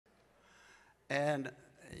And,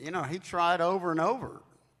 he tried over and over.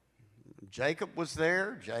 Jacob was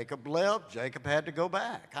there. Jacob left. Jacob had to go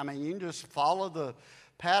back. I mean, you can just follow the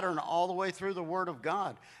pattern all the way through the Word of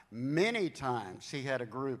God. Many times he had a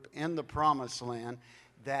group in the Promised Land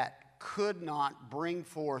that could not bring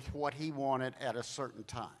forth what he wanted at a certain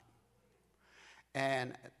time.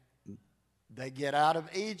 And they get out of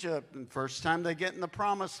Egypt, and first time they get in the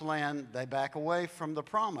Promised Land, they back away from the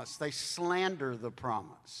promise. They slander the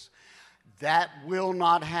promise. That will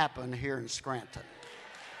not happen here in Scranton.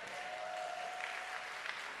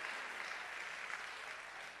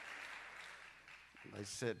 They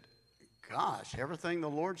said, gosh, everything the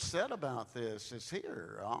Lord said about this is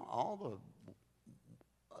here. All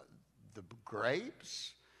the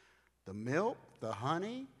grapes, the milk, the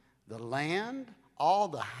honey, the land, all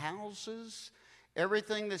the houses,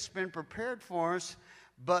 everything that's been prepared for us.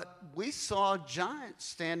 But we saw a giant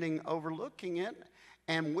standing overlooking it,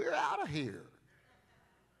 and we're out of here.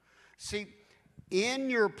 See, in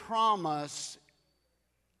your promise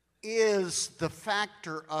is the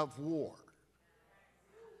factor of war.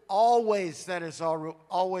 Always, that has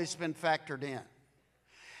always been factored in.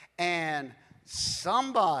 And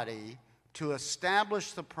somebody, to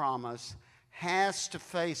establish the promise, has to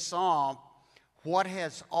face off what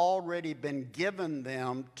has already been given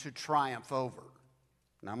them to triumph over.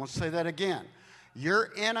 Now I'm going to say that again.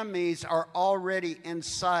 Your enemies are already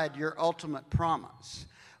inside your ultimate promise.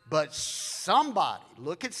 But somebody,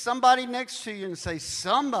 look at somebody next to you and say,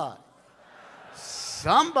 somebody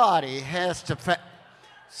has to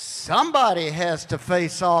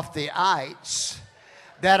face off the ites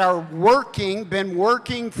that are been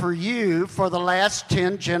working for you for the last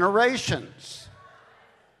 10 generations.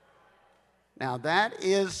 Now that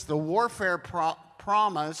is the warfare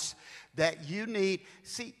promise that you need.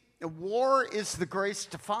 See, war is the grace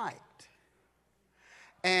to fight.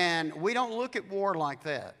 And we don't look at war like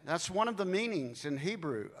that. That's one of the meanings in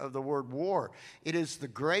Hebrew of the word war. It is the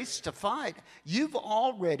grace to fight. You've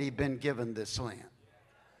already been given this land.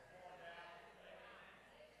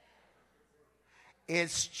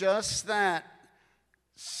 It's just that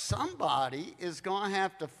somebody is going to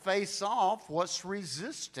have to face off what's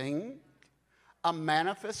resisting a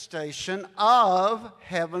manifestation of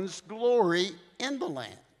heaven's glory in the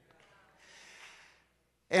land.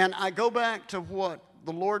 And I go back to what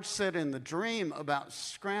the Lord said in the dream about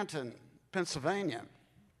Scranton, Pennsylvania.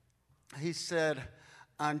 He said,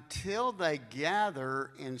 until they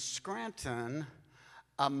gather in Scranton,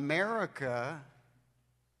 America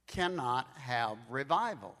cannot have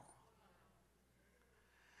revival.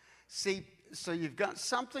 See, so you've got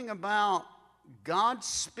something about God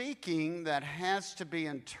speaking that has to be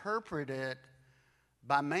interpreted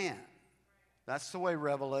by man. That's the way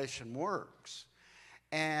revelation works.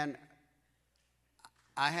 And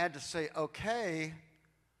I had to say, okay,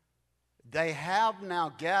 they have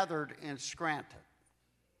now gathered in Scranton.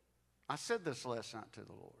 I said this last night to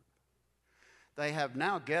the Lord. They have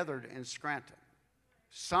now gathered in Scranton.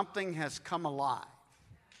 Something has come alive.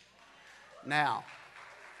 Now,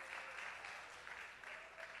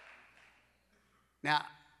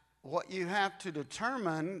 what you have to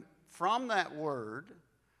determine from that word,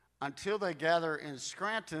 until they gather in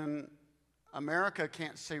Scranton, America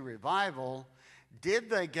can't see revival. Did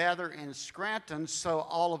they gather in Scranton so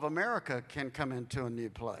all of America can come into a new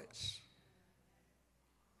place?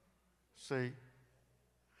 See?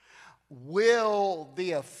 Will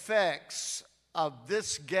the effects of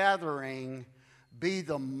this gathering be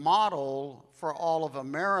the model for all of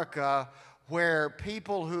America, where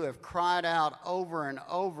people who have cried out over and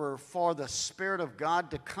over for the Spirit of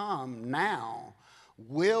God to come now,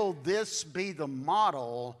 will this be the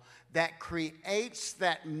model that creates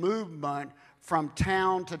that movement from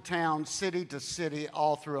town to town, city to city,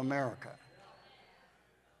 all through America?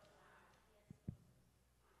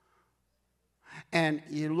 And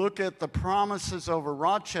you look at the promises over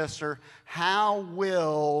Rochester, how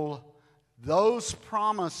will those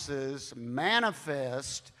promises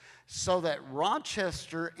manifest so that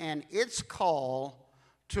Rochester and its call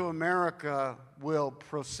to America will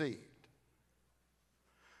proceed?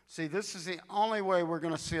 See, this is the only way we're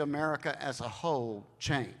going to see America as a whole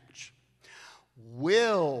change.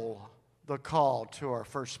 Will the call to our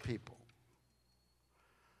first people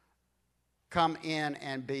come in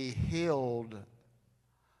and be healed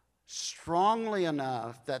strongly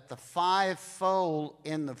enough that the fivefold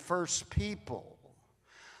in the first people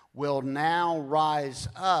will now rise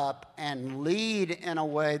up and lead in a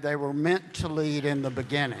way they were meant to lead in the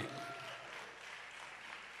beginning?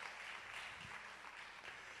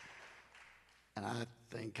 And I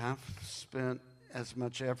think I've spent as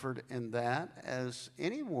much effort in that as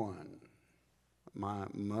anyone My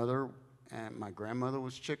mother and my grandmother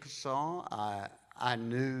was Chickasaw. I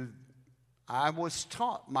knew, I was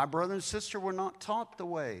taught. My brother and sister were not taught the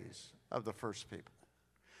ways of the first people.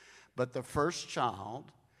 But the first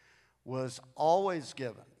child was always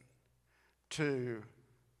given to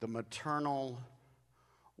the maternal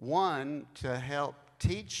one to help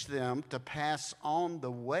teach them to pass on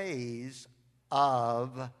the ways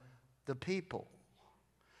of the people.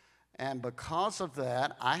 And because of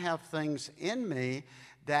that, I have things in me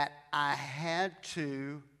that I had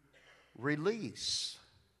to release.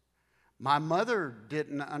 My mother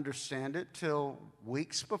didn't understand it till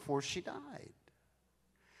weeks before she died.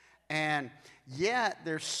 And yet,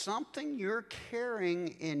 there's something you're carrying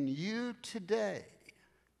in you today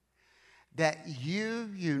that you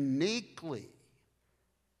uniquely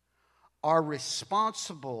are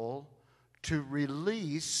responsible to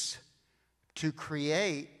release, to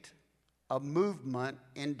create a movement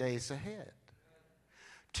in days ahead,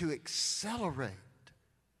 to accelerate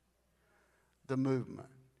the movement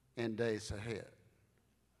in days ahead.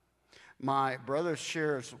 My brother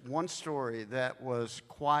shares one story that was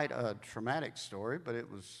quite a traumatic story, but it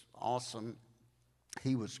was awesome.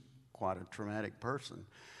 He was quite a traumatic person,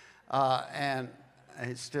 and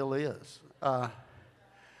he still is.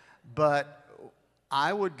 But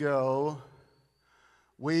I would go,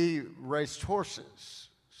 we raced horses.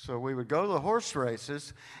 So we would go to the horse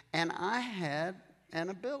races, and I had an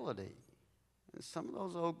ability. And some of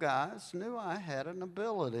those old guys knew I had an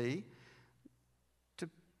ability to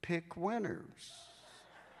pick winners.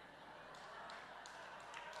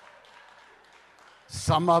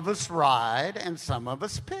 Some of us ride, and some of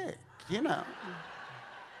us pick, you know.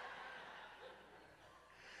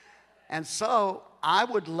 And so I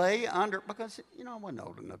would lay under, because, you know, I wasn't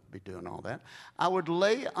old enough to be doing all that. I would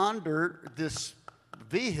lay under this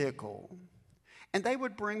vehicle, and they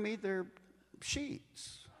would bring me their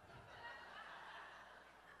sheets.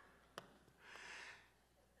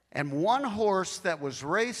 And one horse that was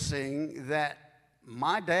racing that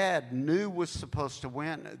my dad knew was supposed to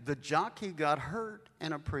win, the jockey got hurt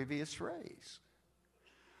in a previous race.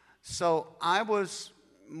 So I was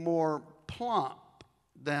more plump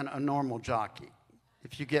than a normal jockey,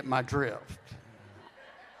 if you get my drift,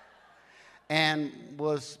 and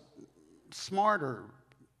was smarter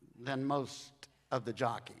than most of the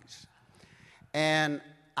jockeys. And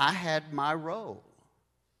I had my role.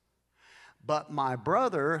 But my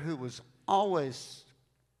brother, who was always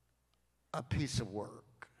a piece of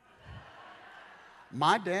work,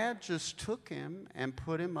 my dad just took him and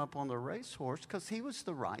put him up on the racehorse because he was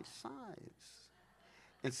the right size.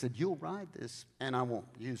 And said, "You'll ride this," and I won't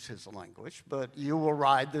use his language, but "you will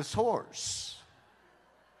ride this horse."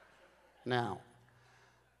 Now,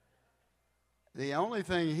 the only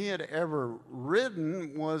thing he had ever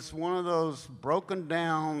ridden was one of those broken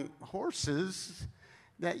down horses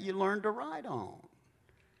that you learn to ride on.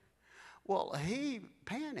 Well, he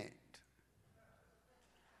panicked.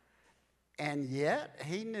 And yet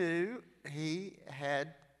he knew he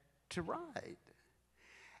had to ride.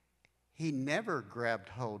 He never grabbed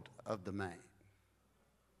hold of the mane.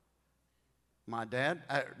 My dad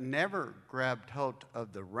never grabbed hold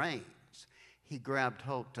of the reins. He grabbed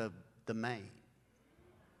hold of the mane.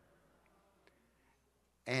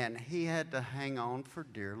 And he had to hang on for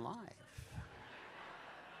dear life.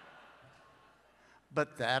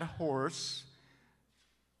 But that horse,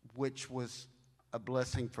 which was a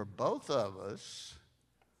blessing for both of us,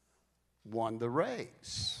 won the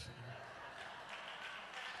race.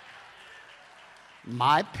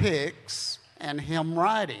 My picks and him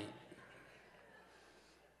riding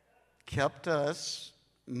kept us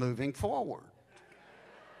moving forward.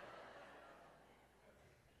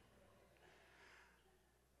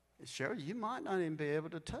 Cheryl, you might not even be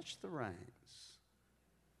able to touch the reins.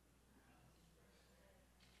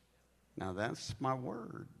 Now that's my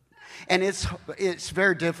word. And it's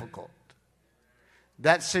very difficult.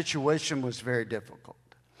 That situation was very difficult.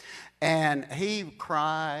 And he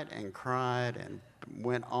cried and cried and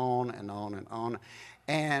went on and on and on.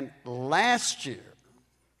 And last year,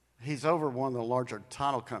 he's over one of the larger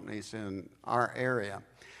title companies in our area.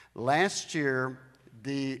 Last year,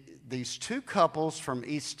 these two couples from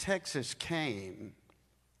East Texas came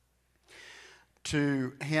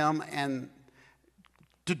to him and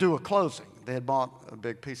to do a closing. They had bought a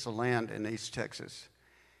big piece of land in East Texas.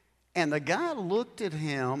 And the guy looked at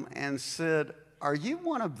him and said, "Are you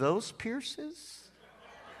one of those Pierces?"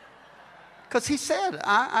 Because he said,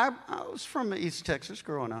 I was from East Texas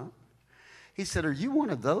growing up. He said, "Are you one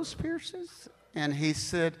of those Pierces?" And he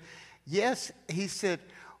said, "Yes." He said,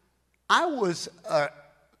 "I was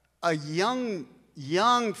a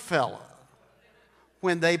young fella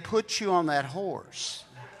when they put you on that horse.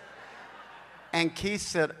 And Keith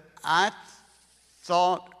said, I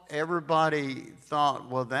thought everybody thought,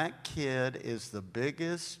 well, that kid is the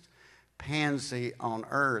biggest pansy on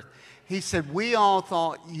earth. He said, we all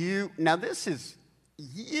thought you, now this is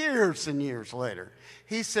years and years later.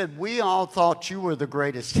 He said, we all thought you were the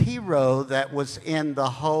greatest hero that was in the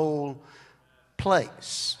whole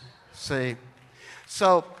place. See?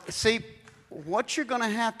 So, what you're going to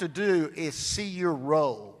have to do is see your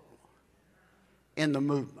role in the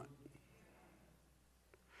movement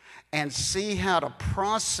and see how to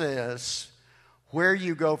process where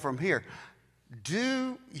you go from here.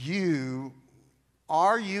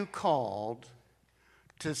 Are you called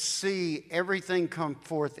to see everything come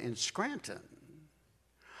forth in Scranton?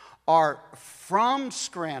 Or from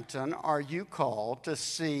Scranton, are you called to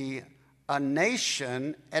see a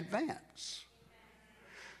nation advance?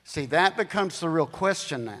 See, that becomes the real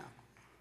question now.